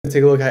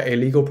take a look at a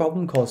legal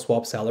problem called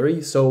swap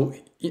salary. So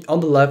on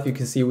the left, you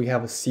can see we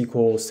have a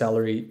SQL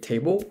salary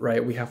table,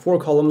 right? We have 4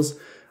 columns.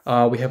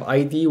 We have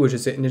ID, which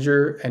is an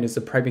integer and is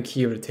the primary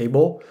key of the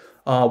table.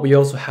 We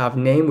also have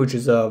name, which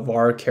is a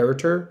var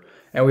character.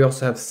 And we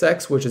also have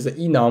sex, which is an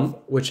enum,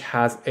 which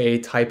has a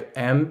type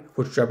M,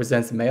 which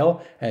represents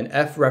male, and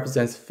F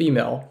represents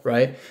female,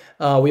 right?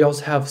 We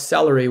also have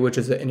salary, which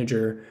is an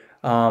integer.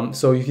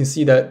 So you can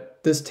see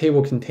that this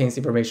table contains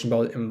information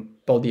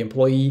about the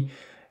employee.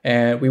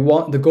 And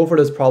the goal for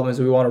this problem is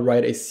we want to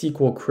write a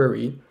SQL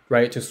query,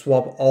 right, to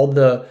swap all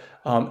the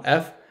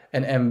F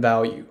and M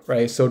value,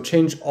 right? So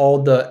change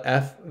all the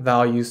F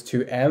values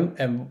to M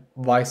and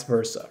vice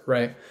versa,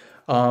 right?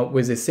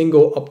 With a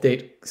single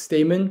update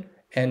statement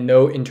and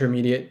no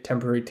intermediate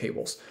temporary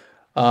tables.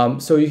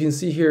 So you can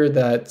see here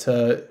that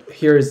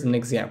here is an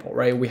example,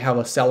 right? We have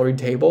a salary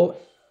table,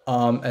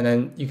 and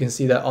then you can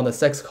see that on the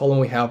sex column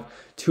we have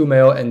 2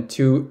 male and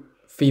 2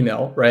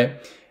 female,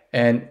 right?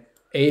 And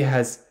A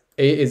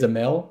is a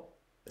male,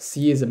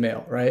 C is a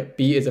male, right?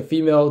 B is a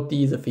female,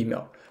 D is a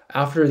female.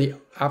 After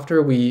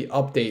we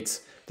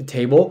update the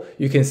table,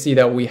 you can see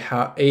that we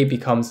have A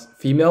becomes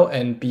female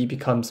and B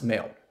becomes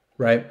male,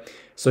 right?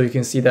 So you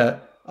can see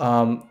that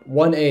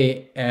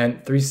 1A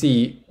and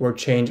 3C were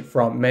changed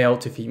from male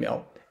to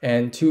female,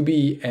 and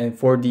 2B and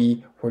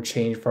 4D were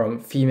changed from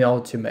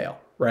female to male,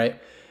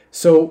 right?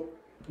 So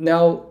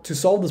now to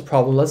solve this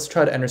problem, let's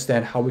try to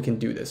understand how we can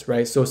do this,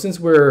 right? So since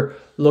we're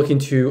looking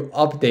to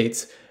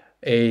update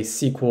a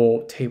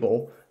SQL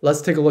table,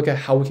 let's take a look at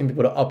how we can be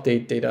able to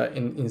update data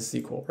in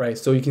SQL, right?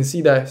 So you can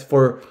see that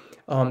for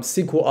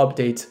SQL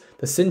update,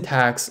 the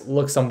syntax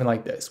looks something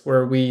like this,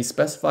 where we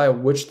specify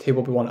which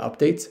table we want to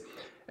update,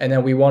 and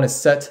then we want to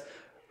set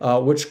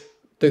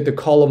the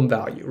column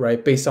value,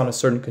 right, based on a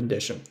certain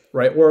condition,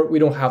 right? Or we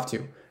don't have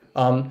to.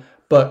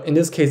 But in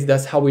this case,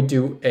 that's how we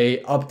do a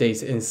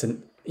update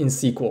in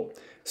SQL.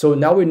 So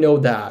now we know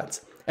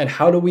that. And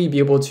how do we be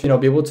able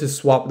to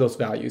swap those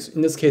values?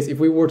 In this case, if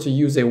we were to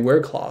use a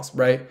where clause,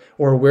 right,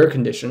 or a where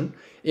condition,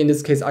 in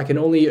this case, I can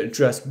only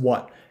address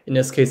one. In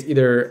this case,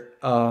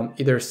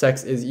 either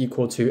sex is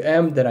equal to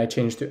M, then I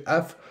change to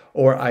F,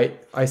 or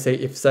I say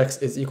if sex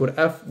is equal to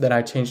F, then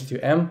I change it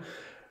to M.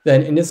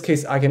 Then in this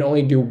case, I can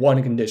only do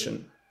one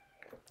condition.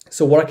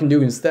 So what I can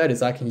do instead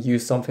is I can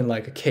use something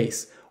like a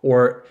case,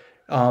 or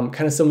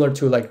kind of similar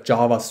to like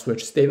Java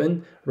switch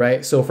statement,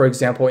 right? So for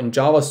example, in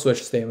Java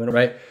switch statement,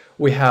 right,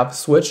 we have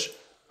switch,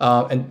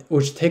 and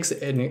which takes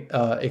an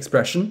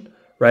expression,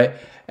 right?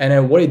 And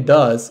then what it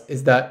does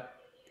is that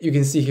you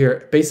can see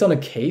here, based on a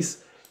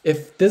case,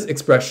 if this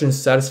expression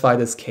satisfies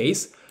this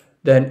case,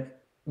 then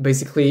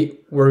basically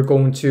we're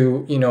going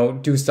to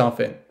do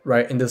something,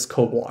 right, in this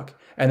code block.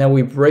 And then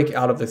we break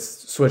out of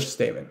this switch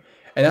statement.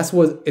 And that's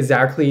what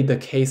exactly the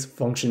case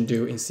function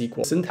do in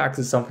SQL. Syntax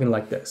is something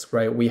like this,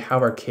 right? We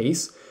have our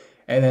case,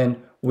 and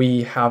then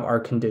we have our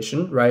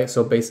condition, right?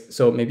 So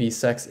maybe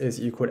sex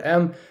is equal to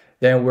M,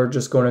 then we're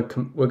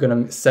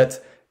gonna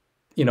set,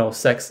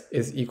 sex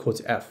is equal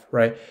to F,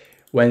 right?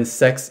 When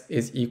sex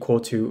is equal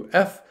to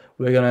F,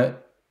 we're gonna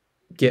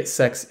get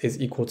sex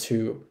is equal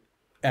to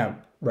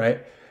M,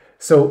 right?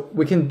 So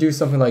we can do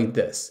something like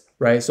this,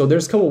 right? So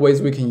there's a couple of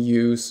ways we can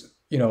use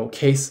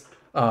case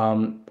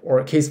or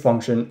a case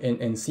function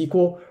in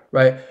SQL,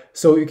 right?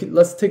 So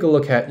let's take a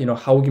look at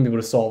how we can be able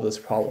to solve this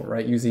problem,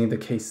 right, using the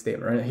case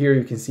statement. Right here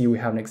you can see we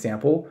have an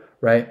example,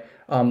 right?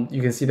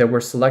 You can see that we're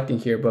selecting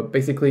here, but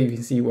basically you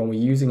can see when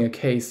we're using a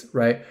case,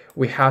 right,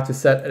 we have to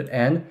set an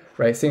end,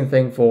 right? Same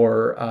thing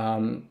for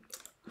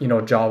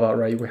Java,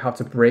 right? We have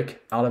to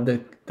break out of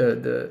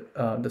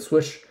the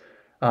switch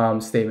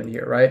statement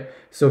here, right?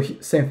 So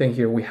same thing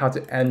here, we have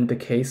to end the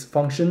case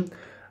function.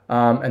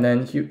 And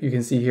then you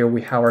can see here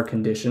we have our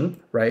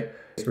condition, right?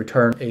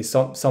 Return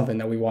something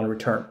that we want to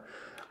return.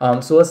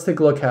 So let's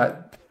take a look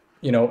at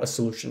a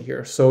solution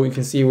here. So you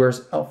can see we're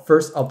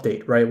first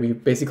update, right? We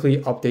basically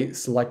update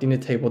selecting the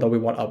table that we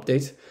want to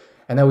update,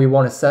 and then we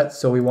want to set.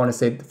 So we want to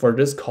say for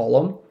this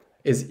column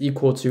is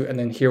equal to, and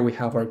then here we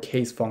have our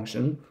case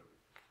function,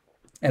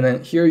 and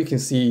then here you can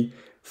see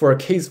for a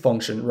case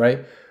function,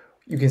 right?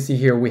 You can see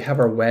here we have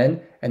our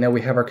when, and then we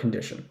have our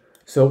condition.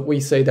 So we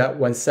say that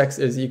when sex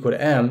is equal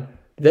to M,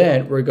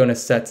 then we're going to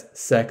set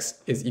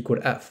sex is equal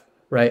to F,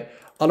 right?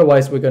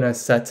 Otherwise, we're going to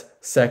set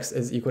sex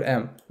is equal to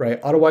M, right?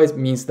 Otherwise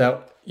means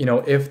that,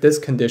 if this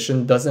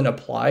condition doesn't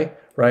apply,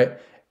 right?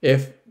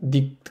 If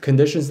the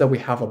conditions that we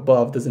have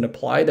above doesn't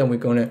apply, then we're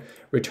going to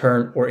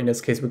return, or in this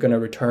case, we're going to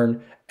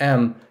return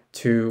M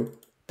to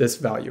this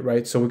value,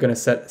 right? So we're going to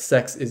set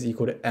sex is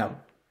equal to M,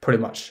 pretty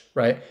much,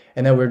 right?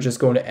 And then we're just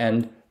going to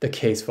end the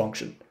case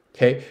function.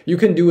 Okay, you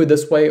can do it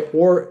this way,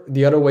 or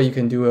the other way you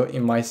can do it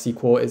in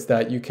MySQL is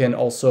that you can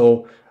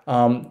also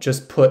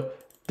just put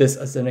this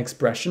as an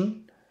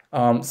expression.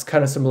 It's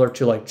kind of similar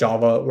to like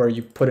Java, where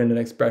you put in an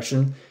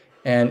expression,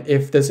 and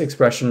if this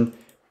expression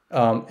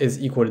is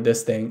equal to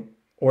this thing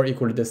or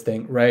equal to this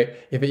thing, right?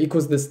 If it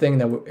equals this thing,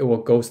 then it will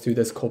go to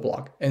this code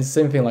block, and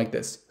same thing like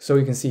this. So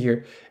you can see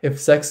here, if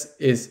sex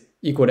is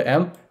equal to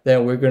M,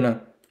 then we're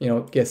gonna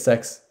get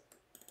sex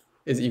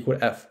is equal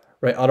to F,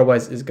 right?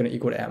 Otherwise, it's going to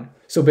equal to m.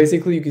 So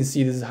basically, you can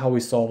see this is how we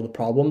solve the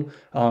problem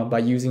by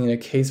using a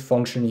case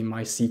function in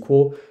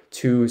MySQL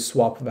to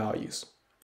swap values.